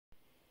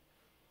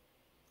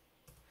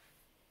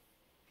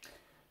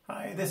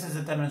Hi, this is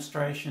a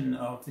demonstration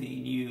of the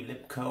new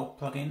libcurl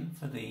plugin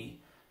for the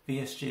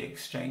VSG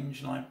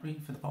Exchange library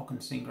for the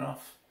vulkanscenegraph.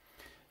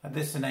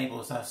 This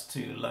enables us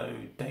to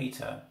load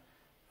data,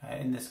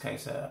 in this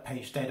case a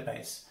page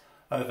database,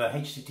 over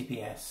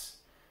HTTPS.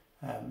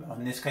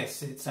 In this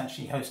case it's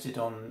actually hosted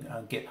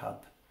on GitHub,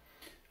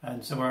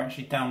 and so we're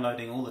actually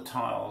downloading all the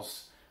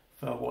tiles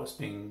for what's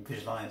being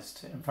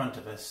visualized in front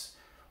of us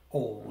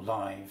all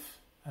live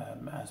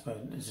as we're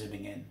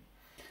zooming in.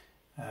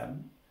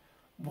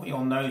 What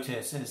you'll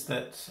notice is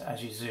that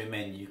as you zoom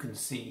in, you can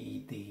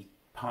see the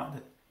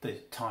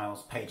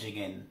tiles paging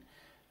in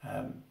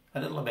a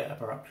little bit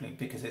abruptly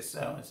because it's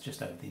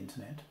just over the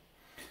internet.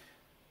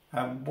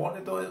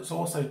 What it's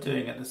also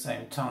doing at the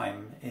same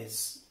time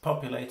is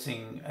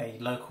populating a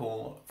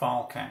local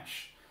file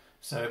cache.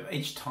 So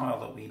each tile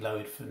that we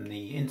load from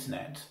the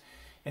internet,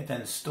 it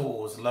then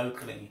stores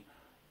locally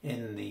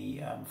in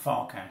the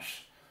file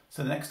cache.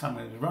 So the next time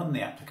we run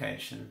the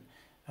application,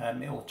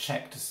 it will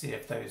check to see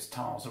if those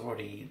tiles have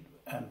already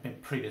been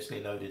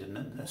previously loaded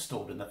and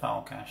stored in the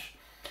file cache,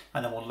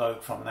 and then we'll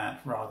load from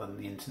that rather than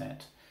the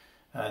internet,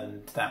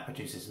 and that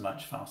produces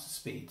much faster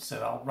speed.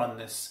 So I'll run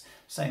this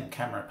same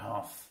camera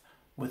path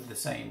with the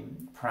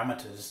same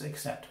parameters,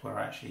 except we're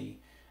actually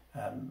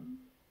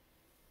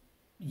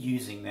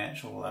using the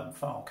actual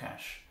file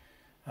cache,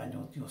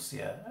 and you'll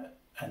see a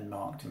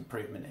marked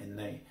improvement in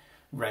the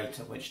rate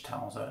at which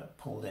tiles are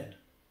pulled in.